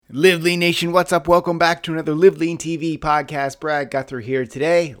Live Lean Nation, what's up? Welcome back to another Live Lean TV podcast. Brad Guthrie here.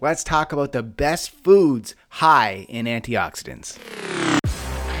 Today, let's talk about the best foods high in antioxidants.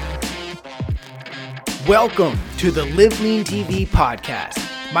 Welcome to the Live Lean TV podcast.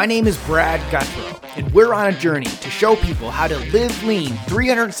 My name is Brad Guthrie, and we're on a journey to show people how to live lean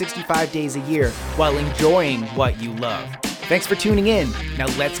 365 days a year while enjoying what you love. Thanks for tuning in. Now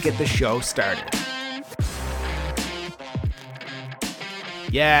let's get the show started.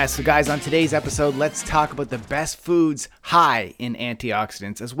 Yeah, so guys, on today's episode, let's talk about the best foods high in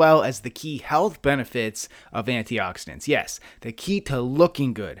antioxidants, as well as the key health benefits of antioxidants. Yes, the key to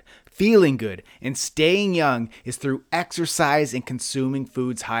looking good, feeling good, and staying young is through exercise and consuming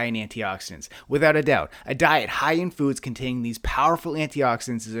foods high in antioxidants. Without a doubt, a diet high in foods containing these powerful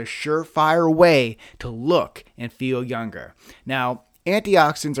antioxidants is a surefire way to look and feel younger. Now,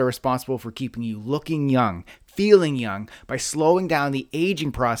 antioxidants are responsible for keeping you looking young, feeling young by slowing down the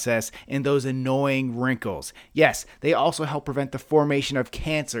aging process and those annoying wrinkles. Yes, they also help prevent the formation of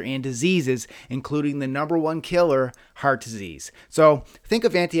cancer and diseases, including the number one killer, heart disease. So think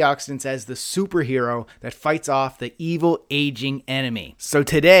of antioxidants as the superhero that fights off the evil aging enemy. So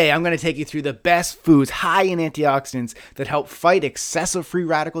today I'm going to take you through the best foods high in antioxidants that help fight excessive free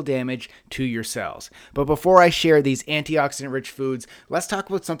radical damage to your cells. But before I share these antioxidant-rich foods, let's talk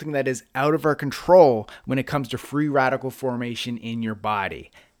about something that is out of our control when it comes to free radical formation in your body.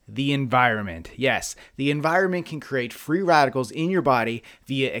 The environment. Yes, the environment can create free radicals in your body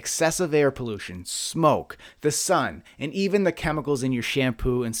via excessive air pollution, smoke, the sun, and even the chemicals in your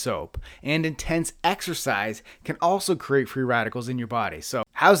shampoo and soap. And intense exercise can also create free radicals in your body. So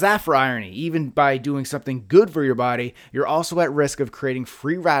how's that for irony? Even by doing something good for your body, you're also at risk of creating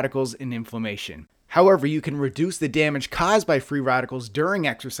free radicals and inflammation. However, you can reduce the damage caused by free radicals during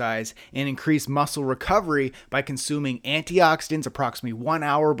exercise and increase muscle recovery by consuming antioxidants approximately 1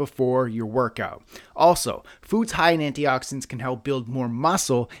 hour before your workout. Also, foods high in antioxidants can help build more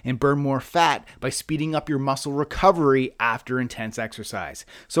muscle and burn more fat by speeding up your muscle recovery after intense exercise.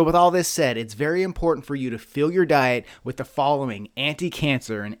 So with all this said, it's very important for you to fill your diet with the following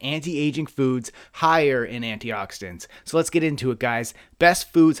anti-cancer and anti-aging foods higher in antioxidants. So let's get into it, guys.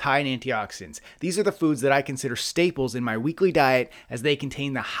 Best foods high in antioxidants. These are the foods that I consider staples in my weekly diet as they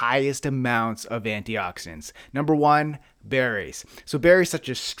contain the highest amounts of antioxidants. Number 1, berries. So berries such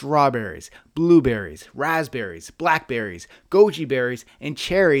as strawberries, blueberries, raspberries, blackberries, goji berries, and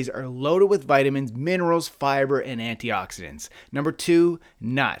cherries are loaded with vitamins, minerals, fiber, and antioxidants. Number 2,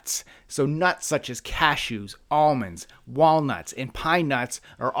 nuts. So nuts such as cashews, almonds, walnuts, and pine nuts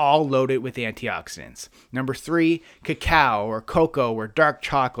are all loaded with antioxidants. Number 3, cacao or cocoa or dark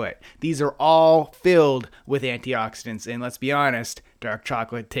chocolate. These are all filled with antioxidants, and let's be honest, dark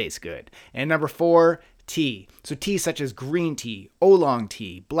chocolate tastes good. And number 4, tea. So tea such as green tea, oolong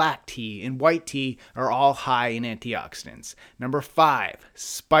tea, black tea, and white tea are all high in antioxidants. Number 5,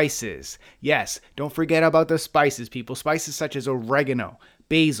 spices. Yes, don't forget about the spices, people. Spices such as oregano,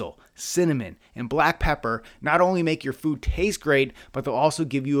 basil, cinnamon, and black pepper not only make your food taste great, but they'll also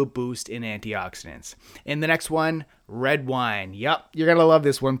give you a boost in antioxidants. And the next one, red wine. Yep, you're going to love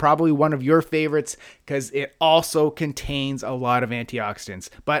this one. Probably one of your favorites because it also contains a lot of antioxidants.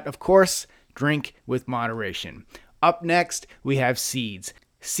 But of course, drink with moderation. Up next, we have seeds.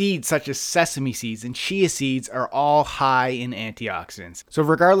 Seeds such as sesame seeds and chia seeds are all high in antioxidants. So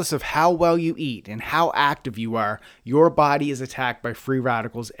regardless of how well you eat and how active you are, your body is attacked by free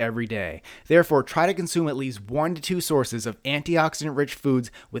radicals every day. Therefore, try to consume at least 1 to 2 sources of antioxidant-rich foods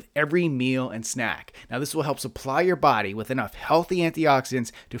with every meal and snack. Now, this will help supply your body with enough healthy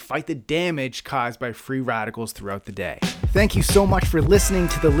antioxidants to fight the damage caused by free radicals throughout the day. Thank you so much for listening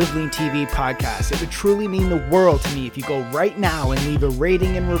to the Live Lean TV podcast. It would truly mean the world to me if you go right now and leave a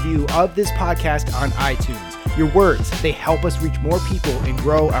rating and review of this podcast on iTunes. Your words, they help us reach more people and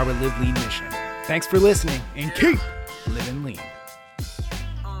grow our Live Lean mission. Thanks for listening and keep living lean.